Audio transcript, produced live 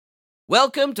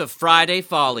Welcome to Friday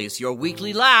Follies, your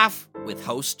weekly laugh with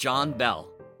host John Bell.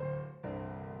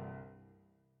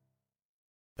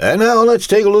 And now let's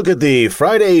take a look at the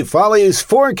Friday Follies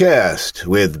forecast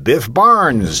with Biff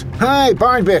Barnes. Hi,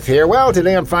 Barn Biff here. Well,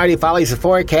 today on Friday Follies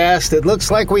forecast, it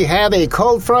looks like we have a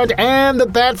cold front and the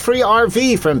Bat-Free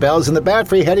RV from Bells in the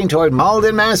Bat-Free heading toward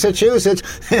Malden, Massachusetts,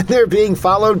 and they're being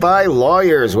followed by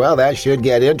lawyers. Well, that should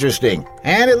get interesting.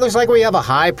 And it looks like we have a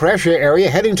high-pressure area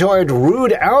heading toward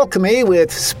Rude Alchemy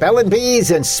with spelling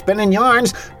bees and spinning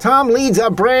yarns. Tom leads a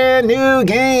brand new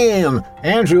game.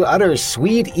 Andrew utters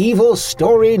sweet, evil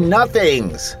story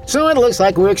nothings. So it looks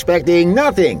like we're expecting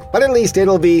nothing, but at least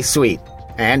it'll be sweet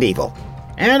and evil.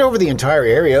 And over the entire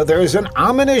area, there's an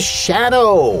ominous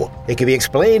shadow. It can be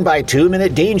explained by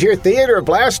 2-Minute Danger Theater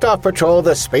Blast-Off Patrol,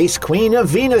 the Space Queen of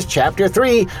Venus, Chapter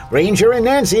 3. Ranger and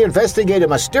Nancy investigate a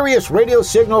mysterious radio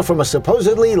signal from a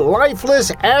supposedly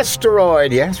lifeless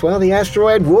asteroid. Yes, well, the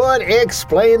asteroid would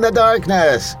explain the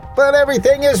darkness. But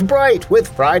everything is bright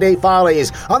with Friday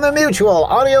Follies on the Mutual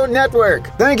Audio Network.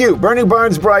 Thank you, Burning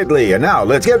Barnes Brightly. And now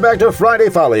let's get back to Friday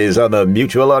Follies on the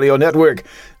Mutual Audio Network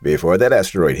before that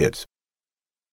asteroid hits.